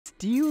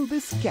steal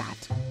this cat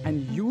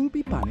and you'll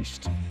be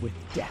punished with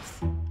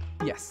death.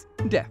 Yes,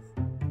 death.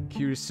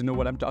 Curious to know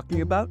what I'm talking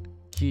about?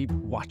 Keep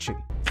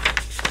watching.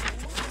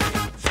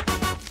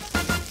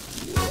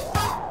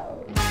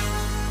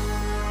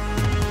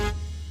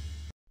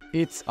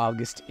 It's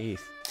August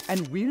 8th,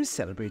 and we're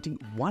celebrating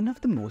one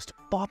of the most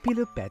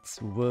popular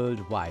pets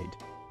worldwide,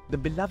 the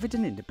beloved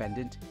and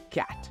independent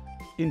cat.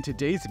 In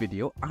today's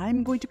video,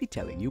 I'm going to be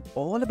telling you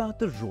all about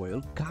the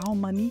royal Khao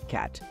Manee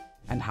cat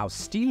and how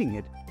stealing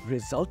it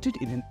resulted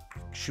in an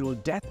actual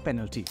death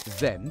penalty.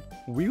 Then,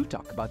 we'll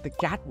talk about the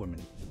cat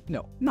women.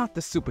 No, not the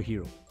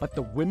superhero, but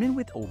the women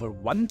with over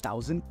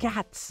 1,000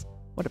 cats.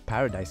 What a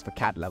paradise for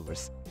cat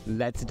lovers.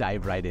 Let's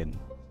dive right in.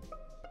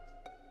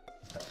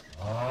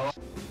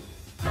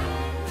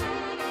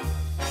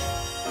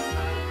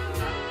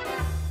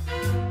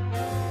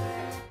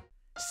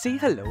 Say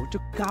hello to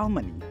Khao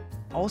Manee,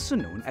 also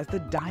known as the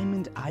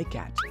diamond eye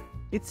cat.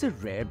 It's a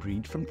rare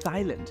breed from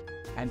Thailand,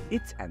 and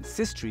its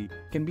ancestry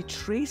can be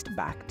traced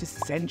back to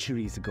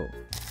centuries ago.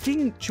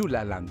 King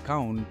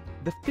Chulalongkorn,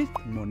 the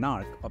 5th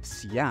monarch of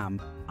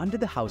Siam under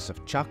the House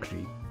of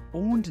Chakri,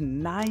 owned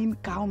 9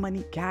 Khao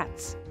Manee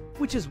cats,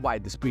 which is why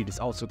this breed is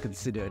also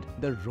considered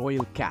the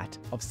royal cat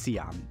of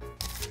Siam.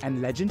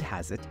 And legend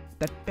has it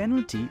that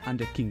penalty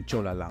under King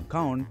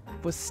Chulalongkorn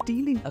for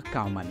stealing a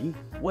Khao Manee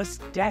was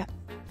death.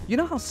 You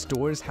know how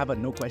stores have a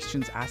no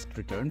questions asked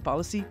return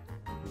policy?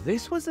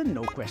 This was a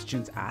no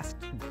questions asked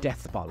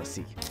death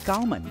policy.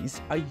 Khao Manees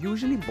are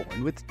usually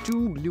born with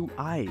 2 blue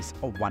eyes,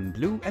 or one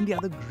blue and the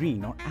other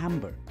green or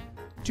amber.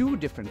 2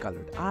 different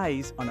colored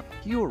eyes on a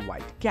pure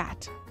white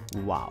cat.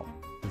 Wow,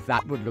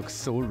 that would look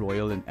so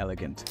royal and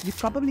elegant. You've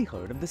probably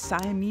heard of the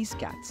Siamese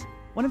cats,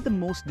 one of the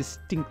most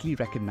distinctly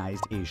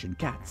recognized Asian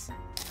cats.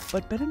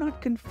 But better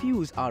not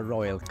confuse our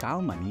royal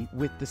Khao Manee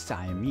with the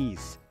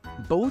Siamese.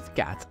 Both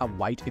cats are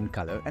white in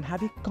color and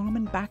have a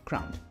common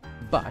background,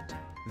 but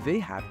they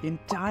have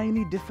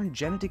entirely different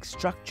genetic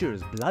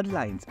structures,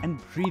 bloodlines, and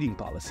breeding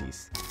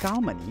policies. Khao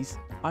Manees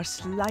are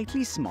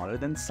slightly smaller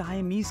than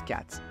Siamese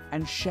cats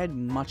and shed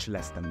much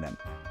less than them.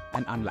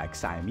 And unlike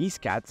Siamese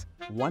cats,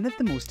 one of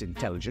the most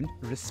intelligent,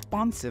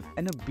 responsive,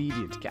 and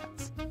obedient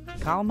cats.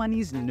 Khao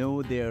Manees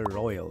know they're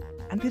royal,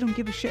 and they don't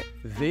give a shit.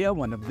 They are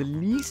one of the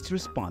least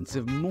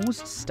responsive,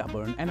 most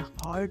stubborn, and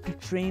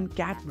hard-to-train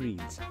cat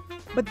breeds.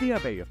 But they are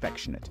very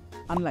affectionate,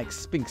 unlike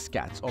Sphinx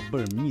cats or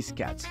Burmese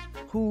cats,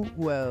 who,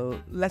 well,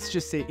 let's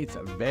just say it's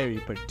very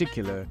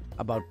particular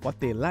about what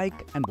they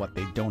like and what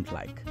they don't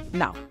like.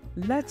 Now,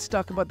 let's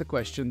talk about the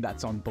question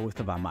that's on both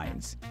of our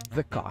minds: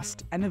 the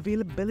cost and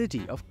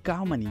availability of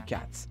Khao Manee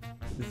cats.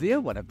 They're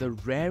one of the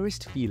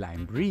rarest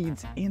feline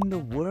breeds in the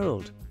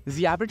world.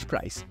 The average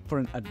price for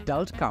an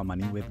adult Khao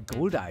Manee with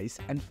gold eyes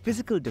and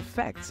physical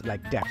defects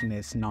like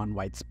deafness,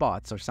 non-white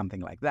spots, or something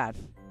like that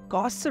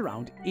costs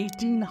around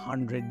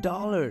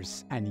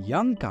 $1,800. And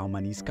young Khao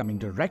Manees coming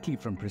directly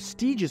from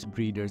prestigious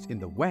breeders in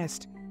the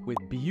West with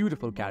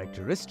beautiful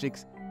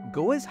characteristics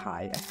go as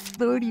high as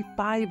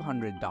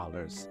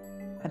 $3,500.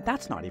 And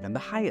that's not even the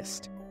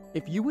highest.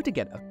 If you were to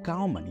get a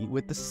Khao Manee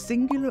with the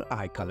singular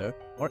eye color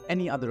or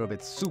any other of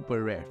its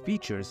super rare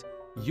features,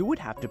 you would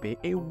have to pay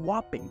a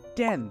whopping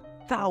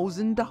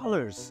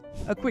 $10,000.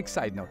 A quick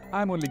side note,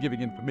 I'm only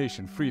giving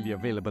information freely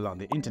available on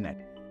the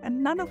internet,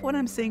 and none of what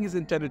I'm saying is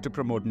intended to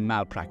promote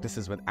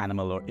malpractices with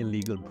animal or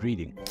illegal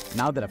breeding.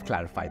 Now that I've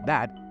clarified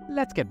that,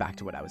 let's get back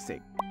to what I was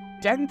saying.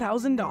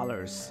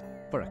 $10,000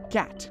 for a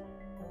cat.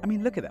 I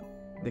mean, look at them.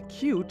 They're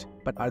cute,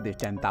 but are they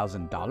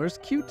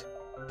 $10,000 cute?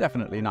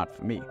 Definitely not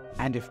for me.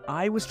 And if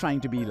I was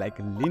trying to be like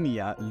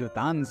Lineage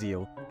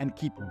and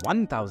keep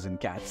 1,000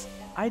 cats,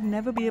 I'd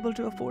never be able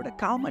to afford a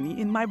Khao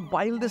Manee in my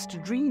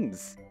wildest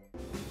dreams.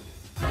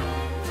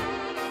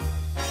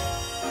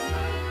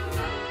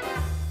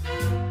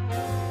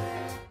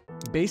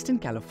 Based in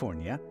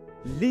California,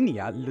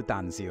 Lineage,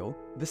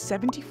 the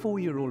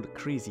 74-year-old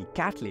crazy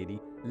cat lady,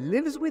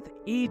 lives with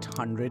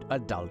 800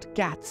 adult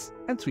cats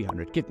and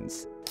 300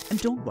 kittens.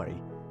 And don't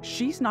worry,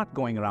 she's not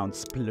going around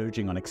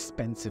splurging on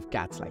expensive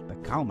cats like the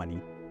Khao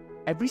Manee.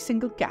 Every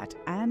single cat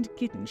and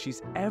kitten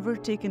she's ever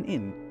taken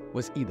in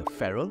was either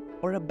feral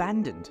or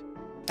abandoned.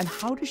 And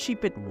how does she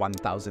fit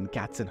 1,000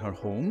 cats in her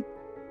home?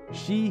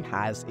 She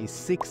has a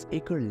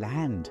 6-acre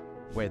land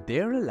where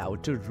they're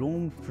allowed to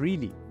roam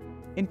freely.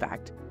 In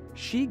fact,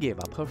 she gave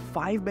up her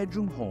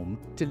 5-bedroom home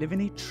to live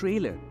in a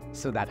trailer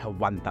so that her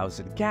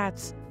 1,000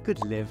 cats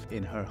could live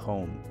in her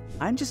home.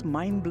 I'm just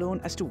mind blown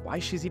as to why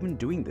she's even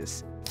doing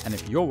this. And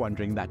if you're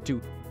wondering that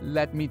too,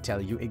 let me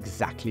tell you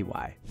exactly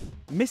why.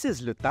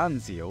 Mrs.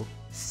 Lutanzio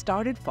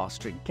started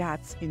fostering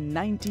cats in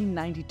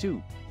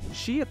 1992.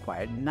 She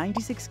acquired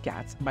 96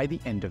 cats by the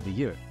end of the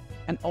year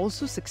and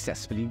also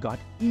successfully got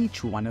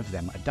each one of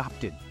them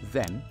adopted.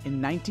 Then,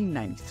 in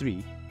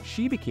 1993,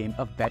 she became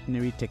a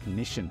veterinary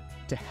technician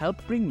to help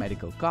bring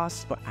medical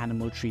costs for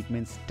animal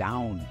treatments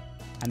down.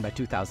 And by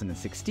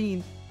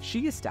 2016,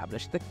 she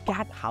established the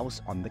Cat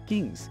House on the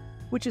Kings,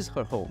 which is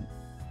her home,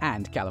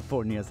 and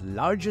California's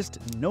largest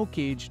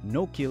no-cage,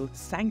 no-kill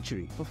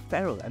sanctuary for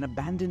feral and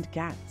abandoned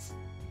cats.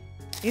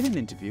 In an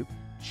interview,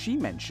 she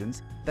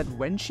mentions that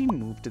when she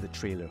moved to the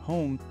trailer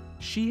home,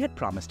 she had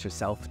promised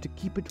herself to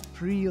keep it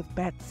free of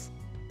pets.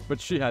 But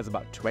she has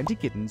about 20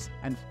 kittens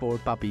and 4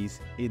 puppies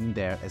in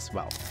there as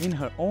well. In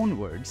her own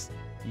words,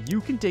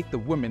 you can take the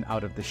woman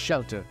out of the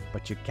shelter,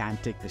 but you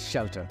can't take the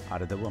shelter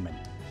out of the woman.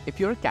 If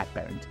you're a cat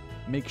parent,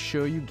 make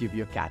sure you give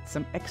your cat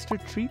some extra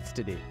treats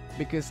today,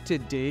 because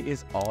today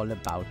is all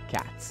about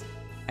cats.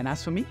 And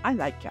as for me, I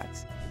like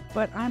cats,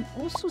 but I'm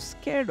also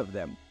scared of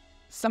them.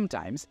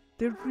 Sometimes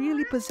they're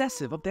really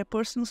possessive of their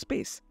personal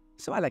space,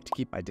 so I like to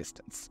keep my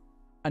distance.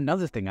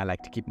 Another thing I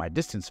like to keep my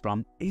distance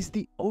from is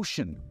the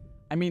ocean.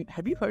 I mean,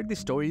 have you heard the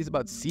stories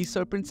about sea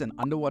serpents and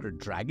underwater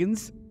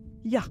dragons?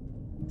 Yeah,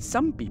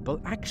 some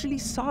people actually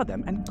saw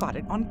them and caught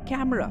it on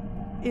camera.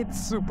 It's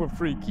super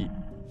freaky.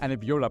 And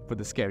if you're up for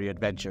the scary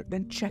adventure,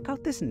 then check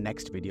out this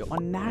next video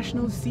on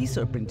National Sea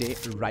Serpent Day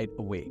right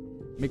away.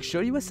 Make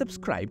sure you are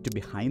subscribed to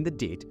Behind the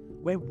Date,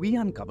 where we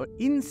uncover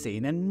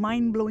insane and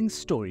mind-blowing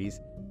stories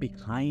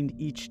behind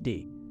each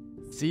day.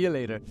 See you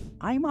later.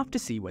 I'm off to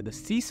see whether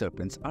sea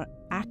serpents are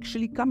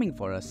actually coming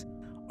for us,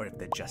 or if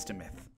they're just a myth.